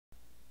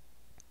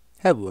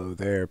Hello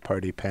there,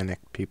 Party Panic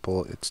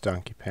people. It's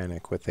Donkey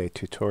Panic with a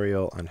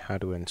tutorial on how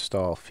to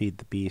install Feed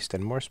the Beast,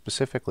 and more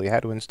specifically,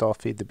 how to install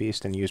Feed the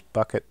Beast and use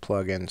Bukkit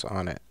plugins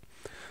on it.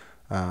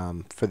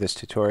 For this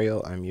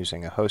tutorial, I'm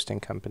using a hosting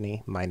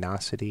company,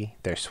 Minosity.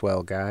 They're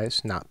swell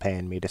guys. Not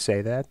paying me to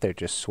say that. They're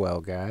just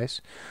swell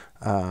guys.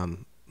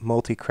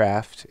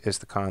 Multicraft is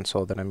the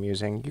console that I'm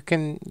using. You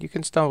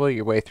can stumble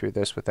your way through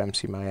this with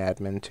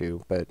MCMyAdmin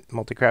too, but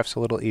Multicraft's a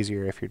little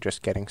easier if you're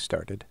just getting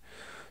started.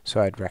 So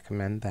I'd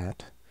recommend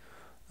that.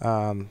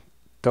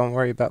 Don't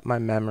worry about my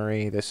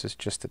memory. This is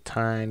just a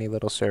tiny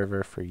little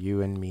server for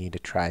you and me to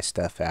try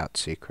stuff out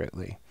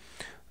secretly.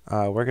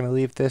 We're going to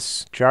leave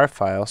this jar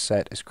file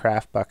set as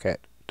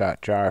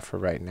craftbucket.jar for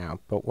right now,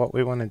 but what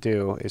we want to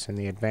do is in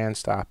the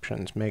advanced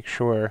options, make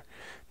sure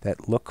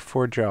that look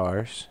for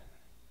jars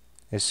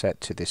is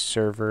set to the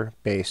server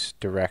base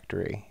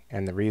directory.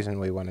 And the reason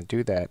we want to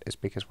do that is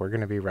because we're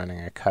going to be running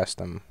a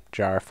custom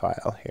jar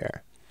file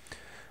here.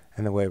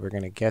 And the way we're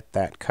going to get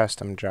that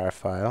custom jar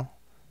file,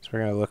 so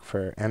we're going to look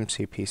for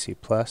MCPC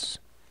plus.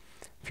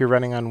 If you're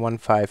running on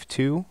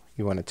 152,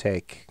 you want to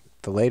take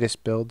the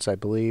latest builds, I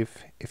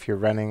believe. If you're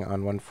running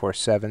on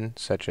 147,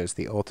 such as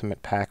the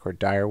Ultimate Pack or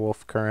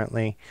Direwolf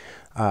currently,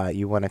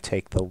 you want to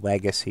take the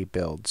legacy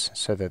builds.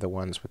 So they're the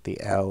ones with the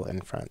L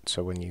in front.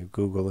 So when you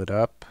Google it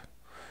up,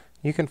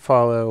 you can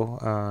follow.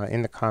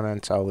 In the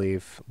comments, I'll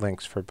leave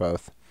links for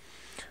both.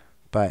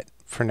 But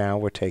for now,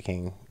 we're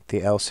taking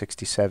the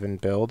L67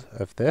 build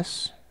of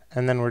this.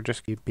 And then we're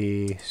just going to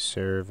be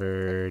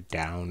server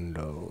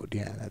download.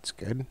 Yeah, that's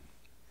good.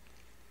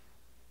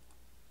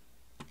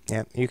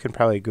 Yeah, you can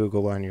probably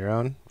Google on your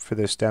own. For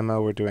this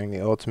demo, we're doing the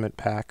Ultimate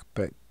Pack,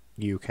 but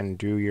you can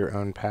do your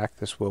own pack.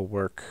 This will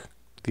work.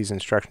 These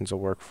instructions will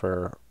work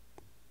for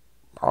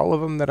all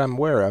of them that I'm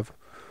aware of.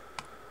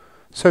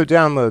 So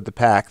download the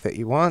pack that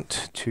you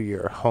want to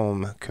your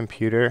home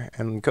computer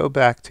and go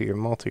back to your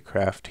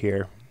Multicraft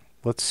here.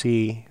 Let's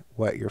see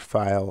what your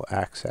file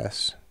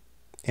access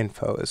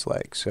info is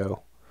like.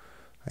 So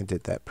I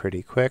did that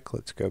pretty quick.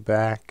 Let's go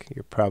back.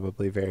 You're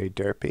probably very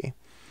derpy.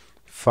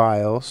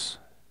 Files,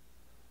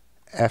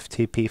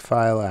 FTP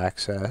file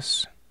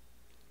access,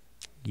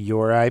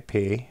 your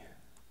IP,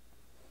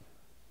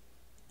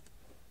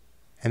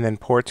 and then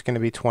port's going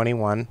to be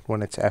 21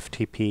 when it's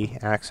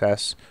FTP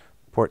access,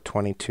 port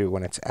 22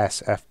 when it's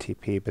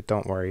SFTP, but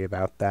don't worry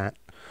about that.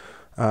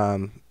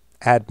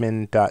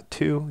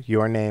 Admin.2,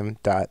 your name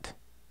dot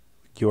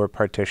your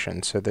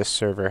partition. So this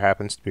server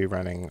happens to be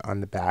running on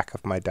the back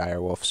of my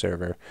Direwolf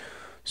server.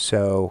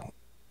 So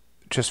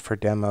just for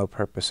demo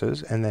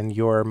purposes, and then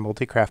your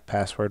Multicraft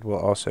password will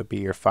also be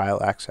your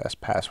file access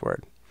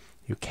password.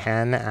 You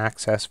can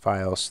access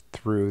files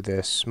through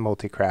this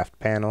Multicraft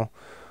panel.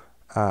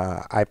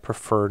 I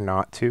prefer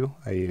not to.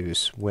 I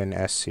use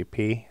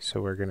WinSCP,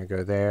 so we're going to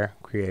go there,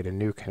 create a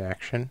new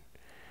connection,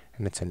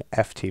 and it's an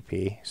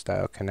FTP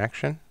style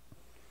connection.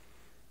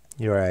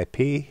 Your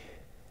IP,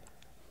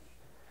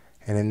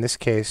 and in this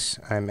case,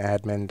 I'm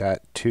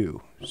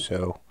admin.2.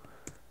 So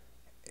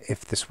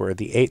if this were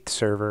the 8th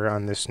server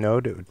on this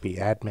node, it would be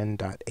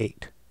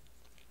admin.8.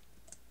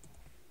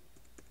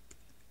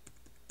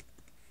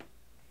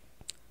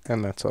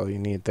 And that's all you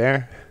need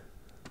there.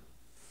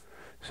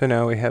 So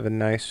now we have a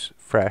nice,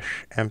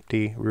 fresh,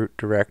 empty root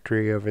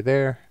directory over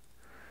there.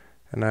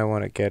 And I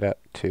want to get up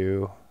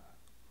to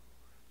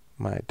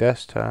my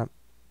desktop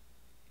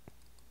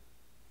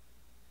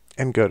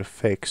and go to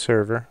fake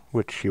server,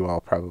 which you all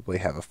probably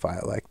have a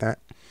file like that.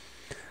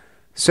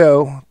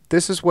 So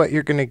this is what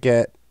you're going to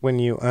get when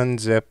you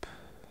unzip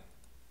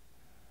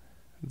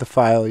the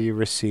file you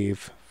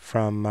receive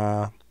from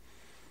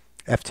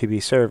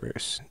FTB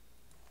servers.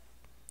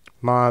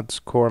 Mods,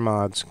 core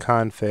mods,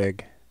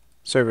 config,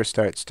 server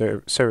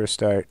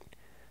start,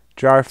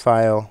 jar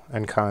file,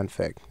 and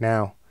config.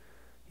 Now,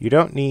 you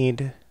don't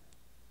need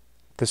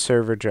the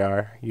server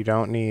jar, you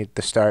don't need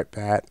the start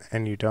bat,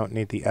 and you don't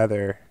need the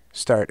other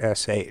start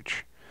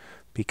sh,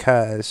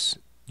 because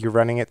you're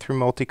running it through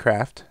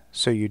Multicraft,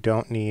 so you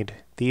don't need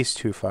these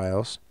two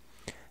files.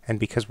 And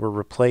because we're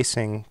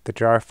replacing the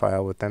jar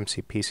file with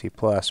MCPC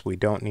plus, we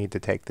don't need to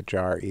take the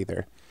jar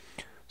either.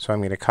 So I'm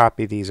going to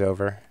copy these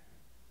over.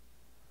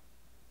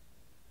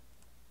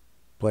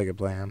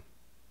 Blam.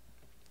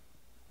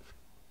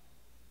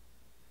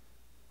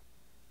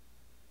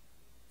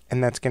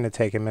 And that's going to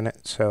take a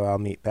minute, so I'll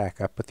meet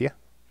back up with you.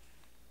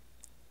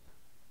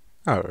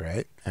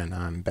 Alright, and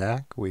I'm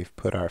back. We've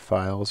put our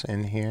files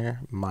in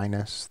here,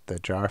 minus the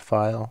jar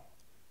file,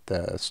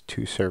 the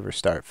two server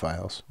start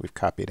files. We've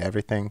copied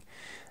everything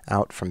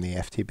out from the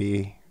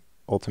FTB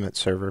Ultimate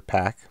Server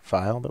Pack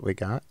file that we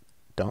got.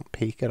 Don't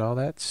peek at all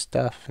that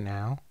stuff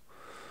now.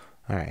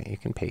 Alright, you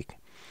can peek.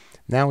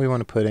 Now we want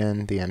to put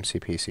in the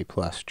MCPC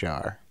plus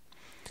jar.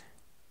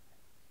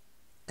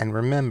 And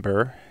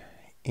remember,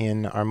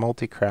 in our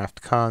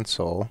Multicraft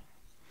console,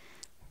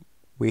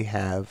 we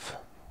have,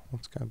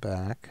 let's go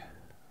back,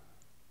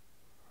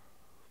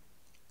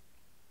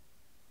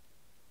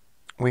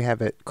 we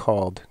have it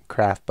called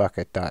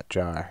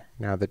craftbucket.jar.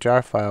 Now the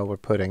jar file we're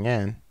putting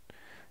in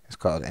It's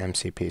called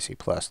MCPC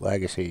Plus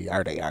Legacy,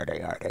 yarda, yarda,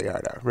 yarda,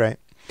 yarda, right?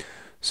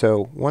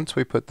 So once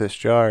we put this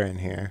jar in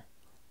here,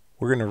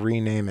 we're going to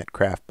rename it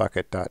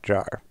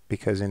craftbucket.jar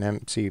because in the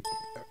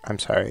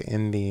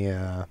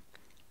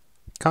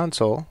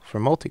console for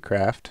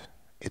multicraft,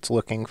 it's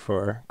looking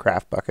for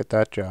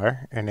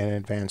craftbucket.jar, and in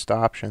advanced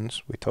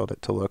options, we told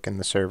it to look in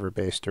the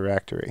server-based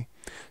directory.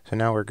 So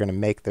now we're going to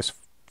make this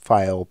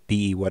file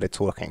be what it's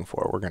looking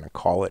for. We're going to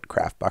call it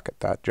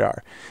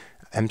craftbucket.jar.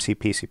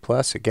 MCPC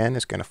Plus, again,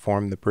 is going to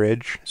form the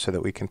bridge so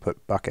that we can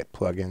put Bukkit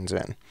plugins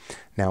in.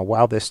 Now,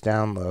 while this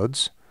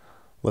downloads,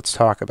 let's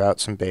talk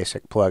about some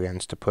basic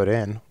plugins to put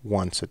in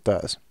once it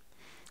does.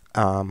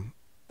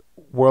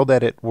 World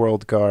Edit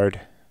World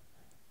Guard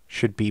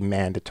should be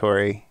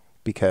mandatory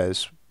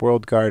because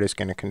World Guard is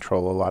going to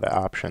control a lot of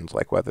options,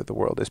 like whether the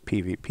world is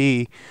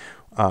PvP,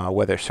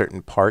 whether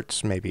certain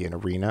parts, maybe an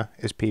arena,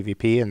 is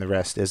PvP and the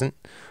rest isn't.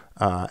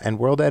 And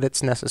World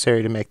Edit's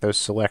necessary to make those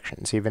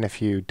selections. Even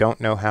if you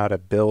don't know how to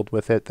build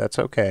with it, that's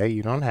okay.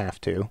 You don't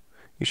have to.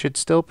 You should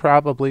still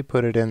probably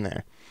put it in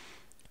there.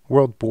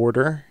 World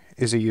Border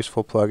is a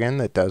useful plugin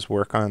that does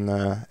work on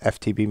the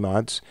FTB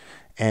mods,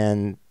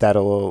 and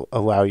that'll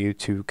allow you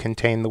to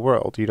contain the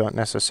world. You don't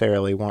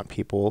necessarily want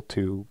people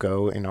to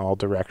go in all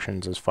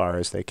directions as far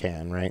as they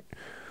can, right?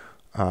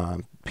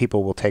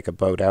 People will take a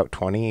boat out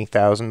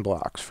 20,000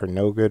 blocks for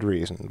no good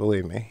reason,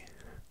 believe me.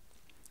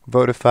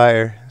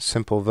 Votifier,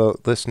 Simple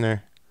Vote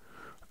Listener,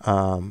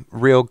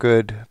 real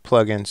good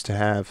plugins to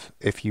have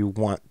if you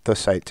want the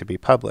site to be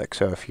public.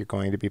 So if you're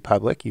going to be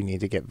public, you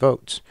need to get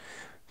votes.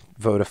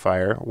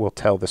 Votifier will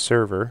tell the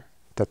server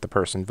that the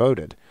person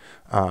voted.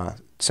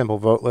 Simple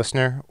Vote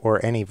Listener,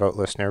 or any vote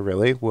listener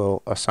really,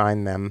 will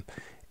assign them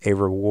a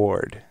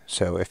reward.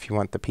 So if you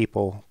want the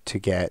people to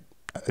get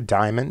a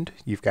diamond,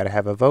 you've got to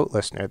have a vote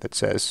listener that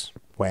says,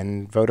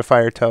 when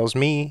Votifier tells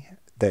me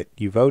that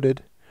you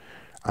voted,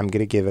 I'm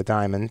going to give a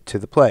diamond to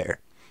the player.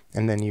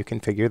 And then you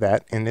configure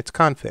that in its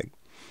config.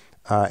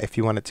 If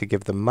you want it to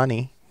give them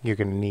money, you're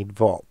going to need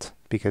Vault,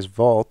 because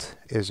Vault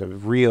is a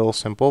real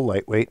simple,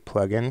 lightweight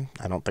plugin.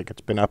 I don't think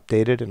it's been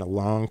updated in a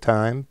long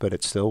time, but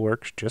it still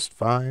works just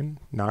fine,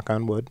 knock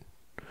on wood.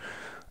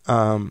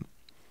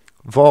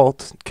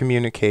 Vault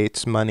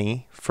communicates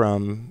money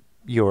from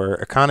your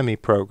economy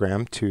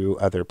program to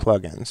other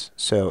plugins.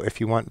 So if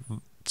you want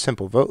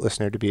Simple Vote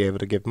Listener to be able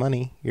to give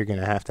money, you're going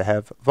to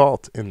have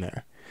Vault in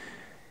there.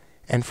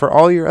 And for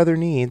all your other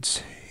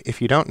needs,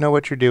 if you don't know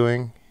what you're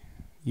doing,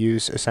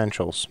 use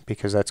Essentials,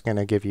 because that's going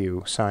to give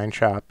you sign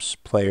shops,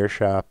 player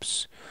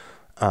shops,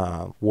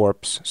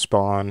 warps,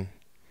 spawn,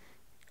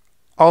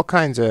 all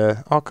kinds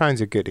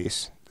of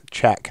goodies.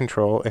 Chat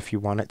control if you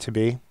want it to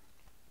be.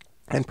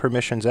 And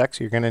Permissions X,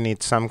 you're going to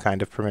need some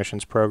kind of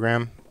permissions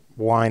program.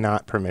 Why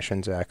not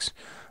Permissions X?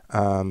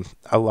 A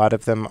lot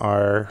of them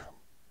are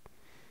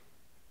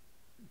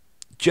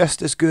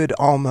just as good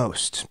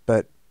almost,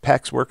 but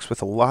PEX works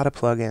with a lot of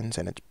plugins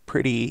and it's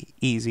pretty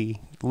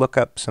easy. Look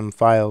up some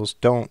files.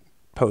 Don't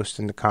post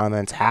in the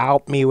comments,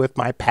 help me with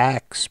my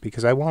packs,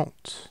 because I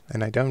won't,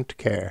 and I don't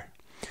care.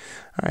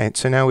 Alright,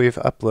 so now we've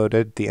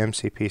uploaded the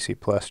MCPC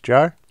Plus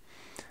jar,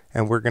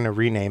 and we're going to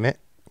rename it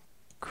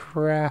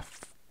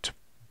Craft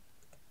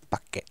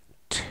Bucket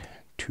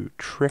to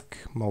trick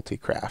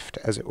multicraft,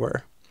 as it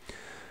were.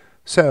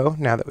 So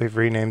now that we've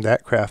renamed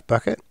that Craft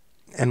Bucket,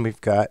 and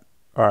we've got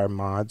our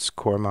mods,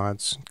 core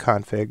mods,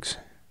 configs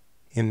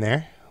in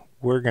there,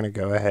 we're going to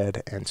go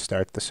ahead and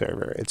start the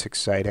server. It's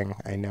exciting,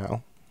 I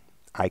know.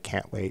 I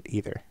can't wait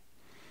either.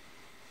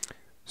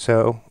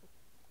 So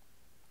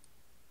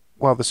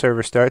while the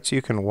server starts,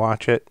 you can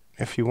watch it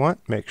if you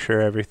want. Make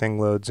sure everything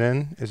loads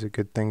in is a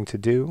good thing to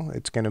do.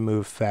 It's going to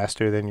move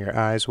faster than your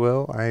eyes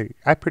will.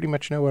 I pretty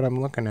much know what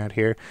I'm looking at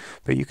here,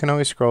 but you can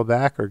always scroll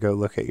back or go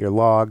look at your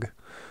log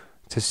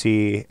to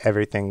see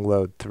everything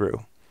load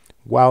through.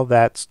 While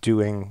that's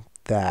doing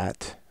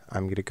that,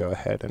 I'm going to go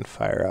ahead and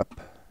fire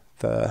up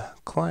the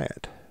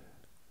client.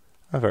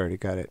 I've already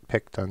got it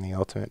picked on the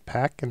ultimate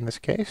pack in this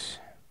case.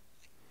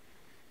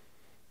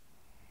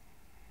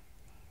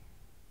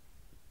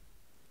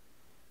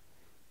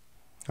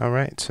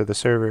 Alright, so the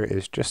server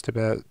is just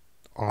about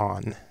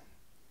on.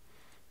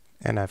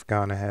 And I've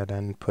gone ahead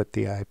and put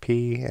the IP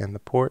and the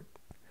port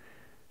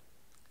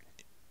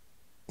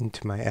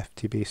into my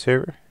FTB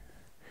server.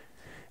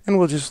 And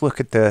we'll just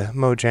look at the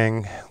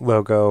Mojang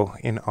logo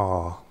in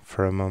awe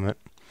for a moment,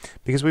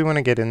 because we want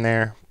to get in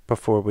there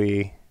before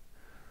we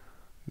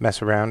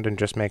mess around and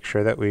just make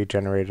sure that we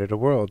generated a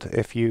world.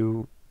 If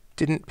you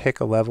didn't pick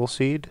a level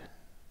seed,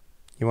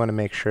 you want to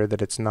make sure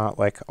that it's not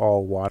like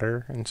all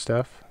water and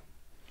stuff,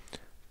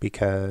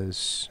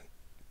 because,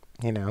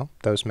 you know,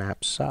 those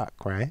maps suck,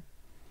 right?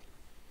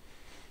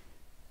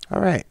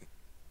 Alright.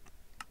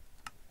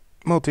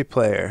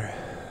 Multiplayer.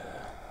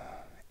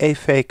 A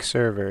fake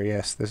server.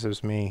 Yes, this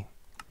is me.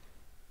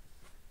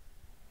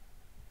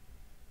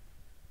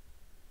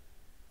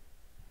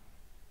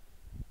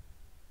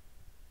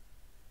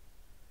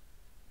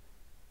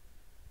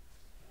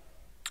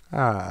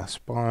 Ah,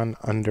 spawn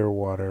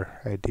underwater.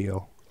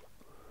 Ideal.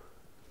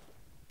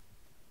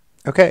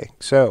 Okay,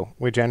 so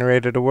we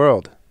generated a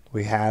world.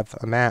 We have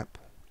a map.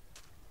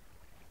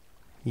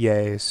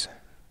 Yays.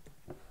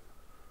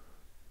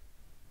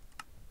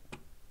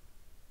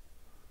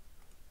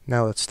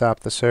 Now let's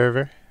stop the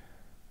server.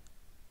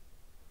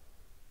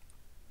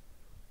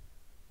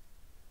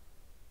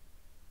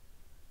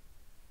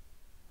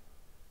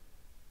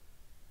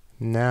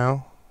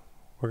 Now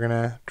we're going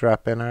to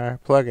drop in our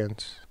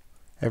plugins.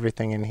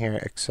 Everything in here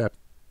except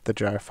the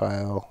jar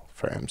file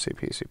for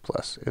MCPC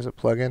Plus is a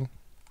plugin.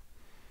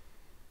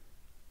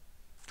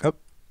 Oh,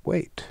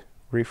 wait.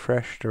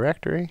 Refresh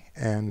directory,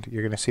 and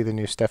you're going to see the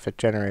new stuff it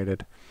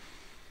generated.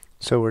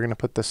 So we're going to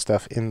put this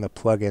stuff in the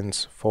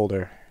plugins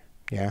folder,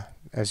 yeah,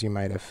 as you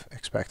might have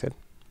expected.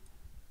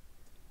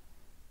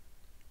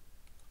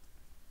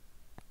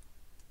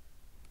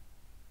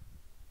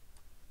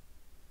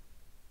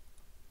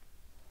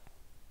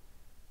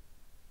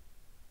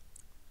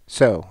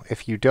 So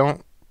if you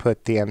don't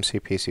put the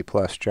MCPC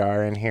Plus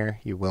jar in here,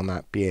 you will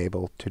not be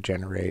able to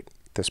generate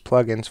this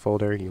plugins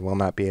folder. You will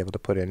not be able to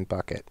put in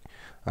Bukkit.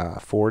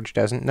 Forge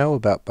doesn't know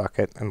about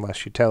Bukkit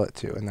unless you tell it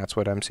to, and that's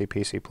what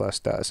MCPC Plus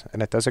does,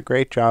 and it does a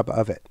great job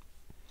of it.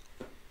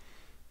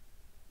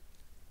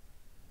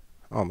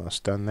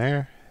 Almost done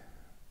there.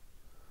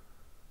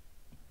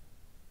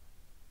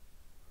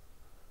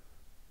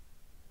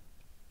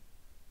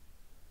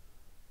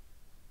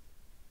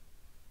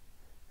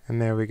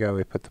 And there we go.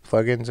 We put the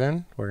plugins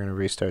in. We're going to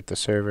restart the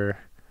server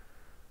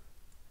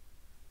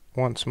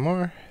once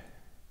more,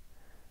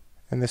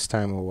 and this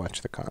time we'll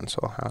watch the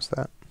console. How's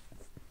that?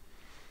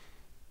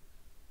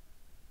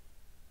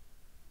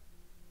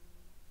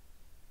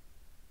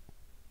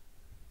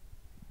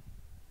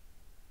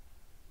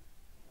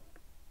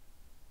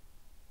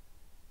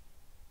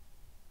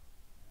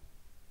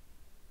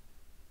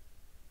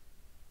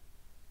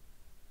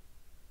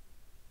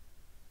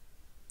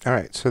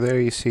 Alright, so there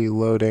you see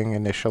loading,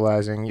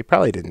 initializing. You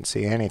probably didn't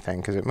see anything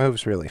because it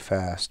moves really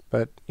fast,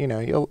 but you know,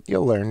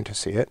 you'll learn to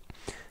see it.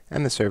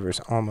 And the server's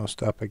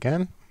almost up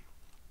again.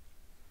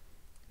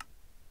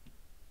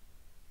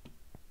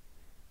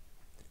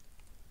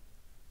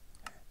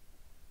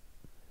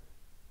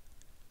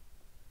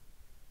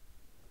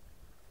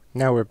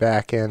 Now we're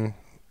back in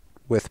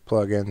with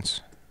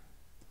plugins.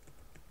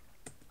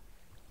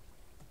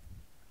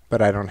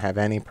 But I don't have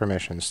any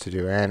permissions to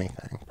do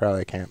anything.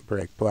 Probably can't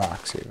break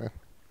blocks even.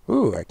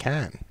 Ooh, I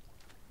can.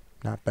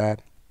 Not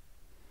bad.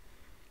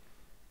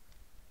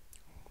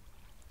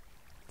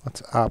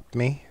 Let's opt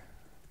me.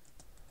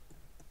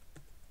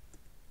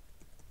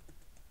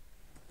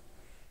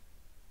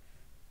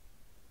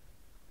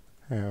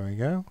 There we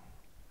go.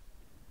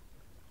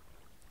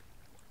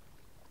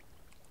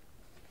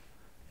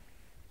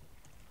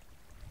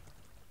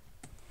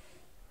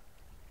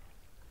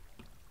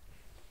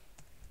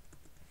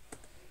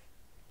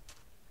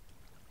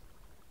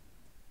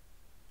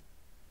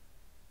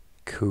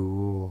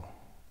 Cool.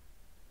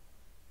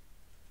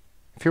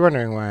 If you're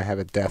wondering why I have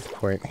a death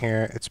point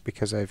here, it's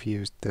because I've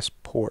used this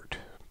port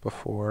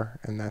before,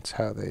 and that's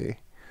how the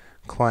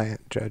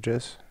client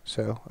judges.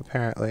 So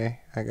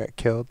apparently I got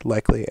killed,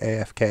 likely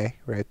AFK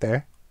right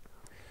there.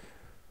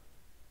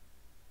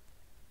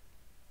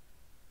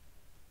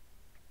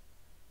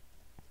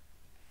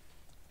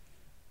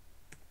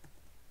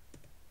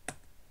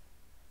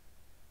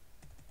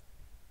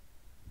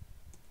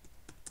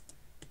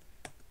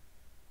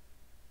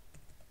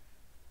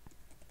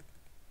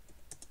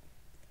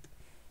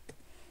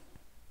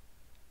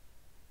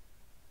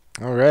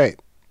 All right.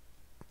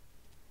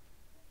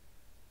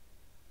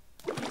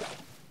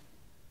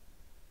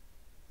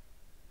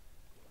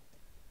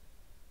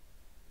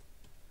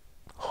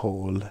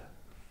 Hold.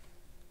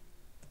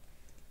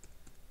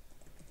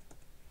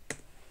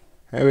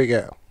 There we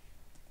go.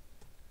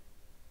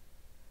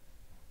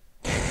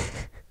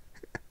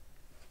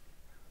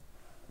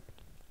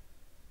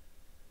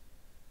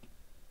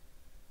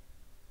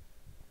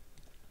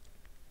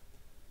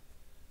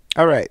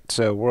 All right,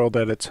 so world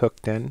edit's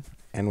hooked in,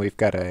 and we've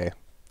got a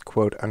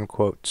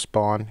quote-unquote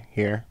spawn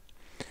here.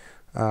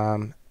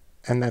 And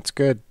that's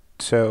good.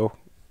 So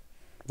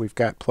we've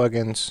got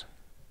plugins.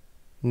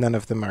 None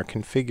of them are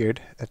configured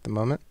at the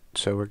moment,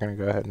 so we're going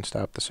to go ahead and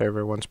stop the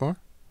server once more.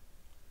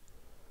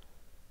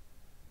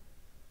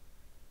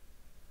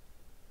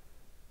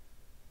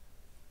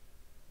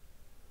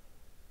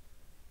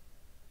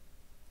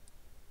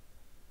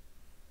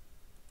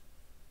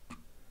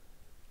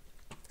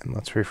 And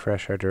let's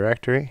refresh our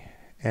directory.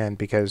 And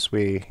because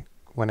we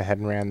went ahead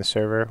and ran the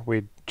server,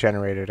 we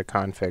generated a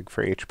config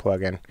for each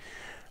plugin.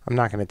 I'm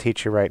not going to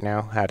teach you right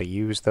now how to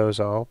use those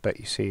all, but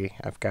you see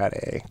I've got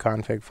a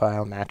config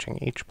file matching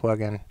each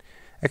plugin,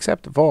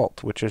 except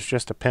Vault, which is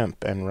just a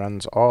pimp and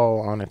runs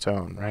all on its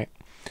own, right?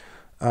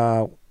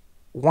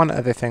 One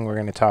other thing we're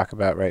going to talk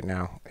about right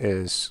now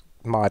is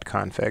mod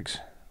configs.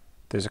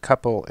 There's a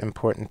couple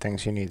important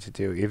things you need to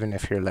do, even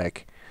if you're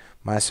like,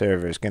 my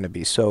server is going to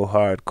be so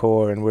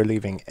hardcore and we're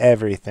leaving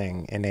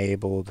everything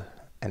enabled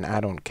and I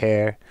don't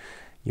care.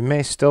 You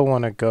may still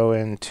want to go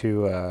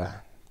into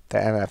the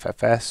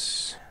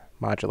MFFS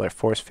modular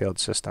force field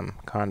system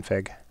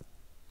config.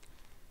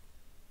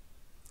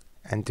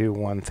 and do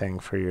one thing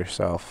for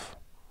yourself,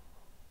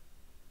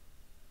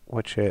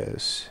 which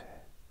is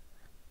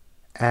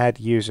add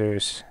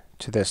users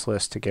to this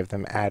list to give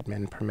them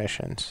admin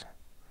permissions.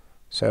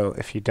 So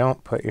if you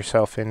don't put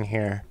yourself in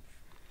here,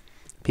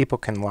 people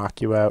can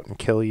lock you out and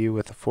kill you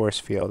with a force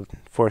field.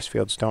 Force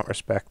fields don't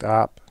respect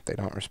op, they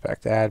don't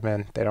respect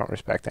admin, they don't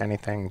respect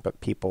anything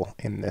but people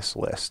in this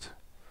list.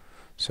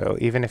 So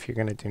even if you're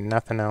going to do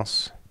nothing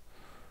else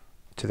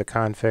to the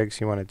configs,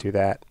 you want to do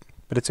that.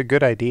 But it's a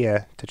good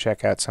idea to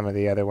check out some of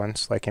the other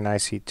ones. Like in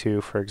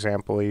IC2, for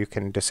example, you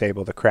can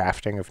disable the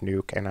crafting of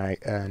nuke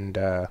and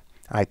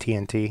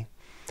ITNT.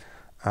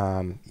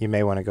 You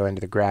may want to go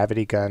into the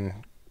gravity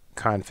gun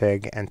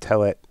config and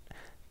tell it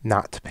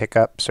not to pick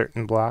up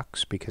certain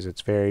blocks because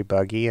it's very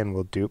buggy and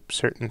will dupe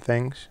certain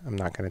things. I'm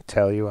not going to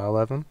tell you all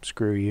of them.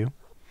 Screw you.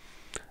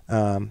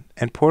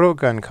 And portal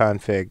gun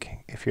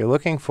config, if you're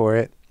looking for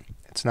it,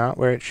 it's not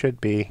where it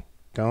should be.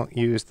 Don't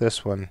use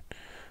this one.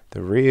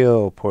 The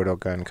real portal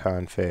gun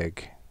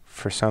config,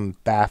 for some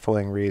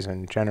baffling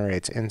reason,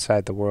 generates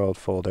inside the world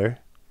folder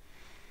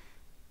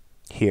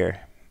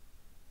here.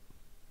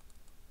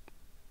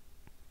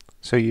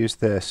 So use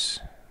this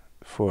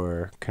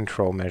for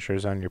control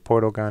measures on your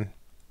portal gun,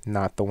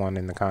 not the one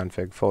in the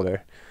config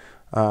folder.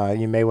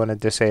 You may want to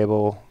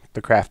disable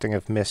the crafting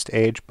of mist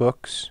age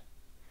books.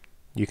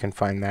 You can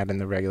find that in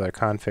the regular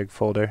config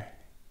folder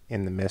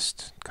in the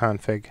mist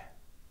config.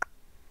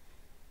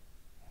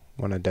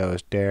 One of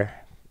those there.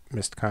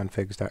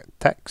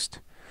 mistconfigs.txt.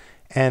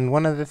 And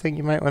one other thing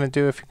you might want to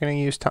do if you're going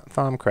to use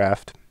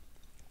Thaumcraft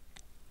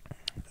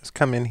is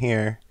come in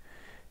here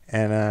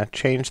and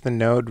change the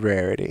node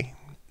rarity.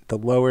 The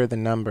lower the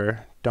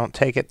number, don't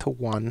take it to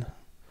 1,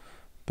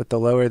 but the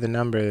lower the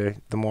number,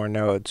 the more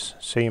nodes.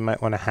 So you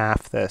might want to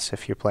half this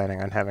if you're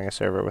planning on having a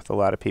server with a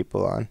lot of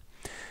people on.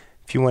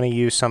 If you want to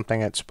use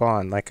something at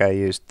spawn, like I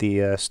used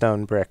the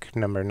stone brick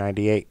number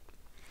 98,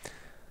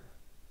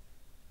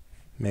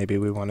 maybe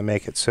we want to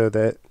make it so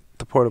that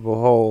the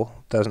portable hole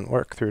doesn't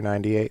work through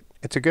 98.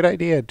 It's a good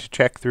idea to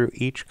check through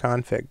each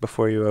config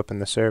before you open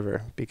the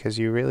server, because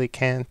you really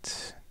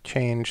can't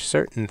change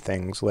certain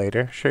things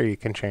later. Sure, you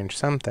can change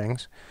some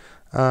things,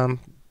 but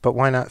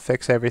why not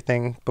fix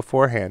everything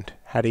beforehand?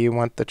 How do you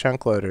want the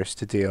chunk loaders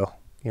to deal,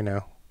 you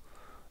know?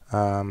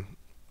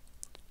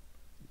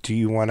 Do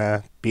you want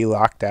to be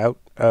locked out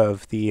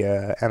of the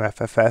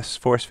MFFS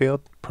force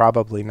field?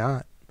 Probably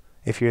not,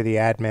 if you're the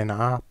admin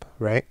op,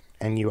 right?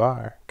 And you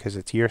are, because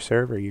it's your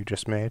server you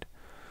just made.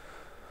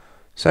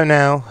 So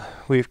now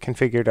we've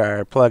configured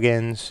our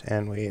plugins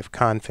and we've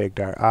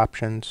configured our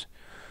options,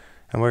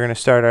 and we're going to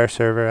start our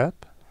server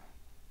up,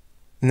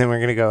 and then we're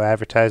going to go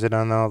advertise it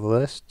on all the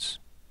lists,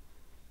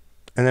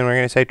 and then we're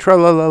going to say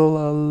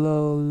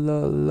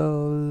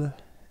trollolololololol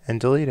and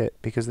delete it,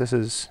 because this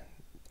is,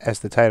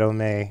 as the title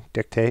may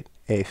dictate,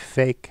 a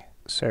fake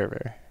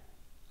server.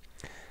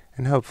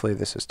 And hopefully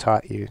this has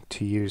taught you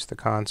to use the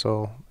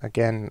console.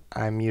 Again,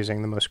 I'm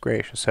using the most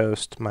gracious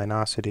host,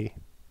 Minosity.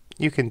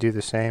 You can do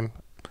the same.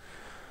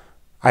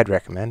 I'd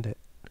recommend it.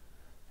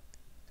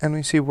 And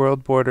we see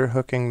world border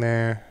hooking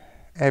there.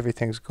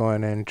 Everything's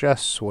going in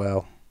just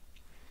swell.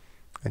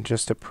 And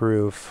just to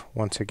prove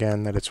once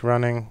again that it's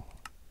running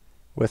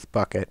with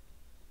Bukkit,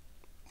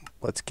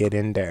 let's get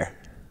in there.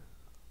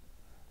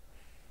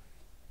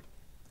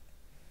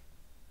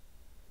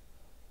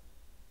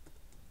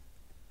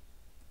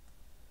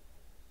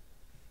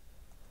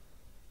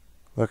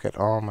 Look at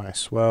all my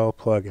swell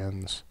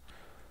plugins.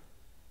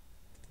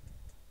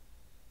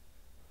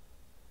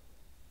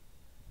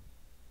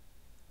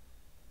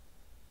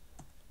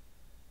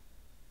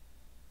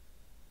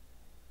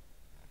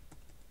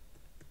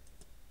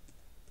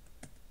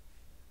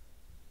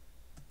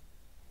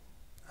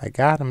 I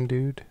got him,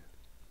 dude.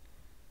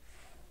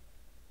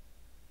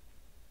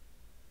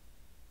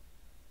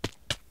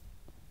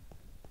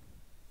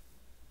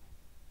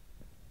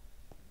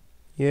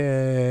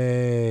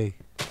 Yay!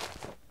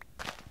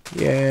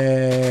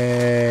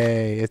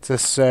 Yay! It's a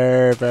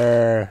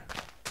server.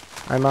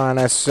 I'm on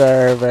a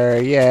server.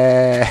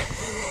 Yay!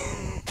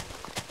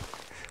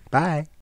 Bye.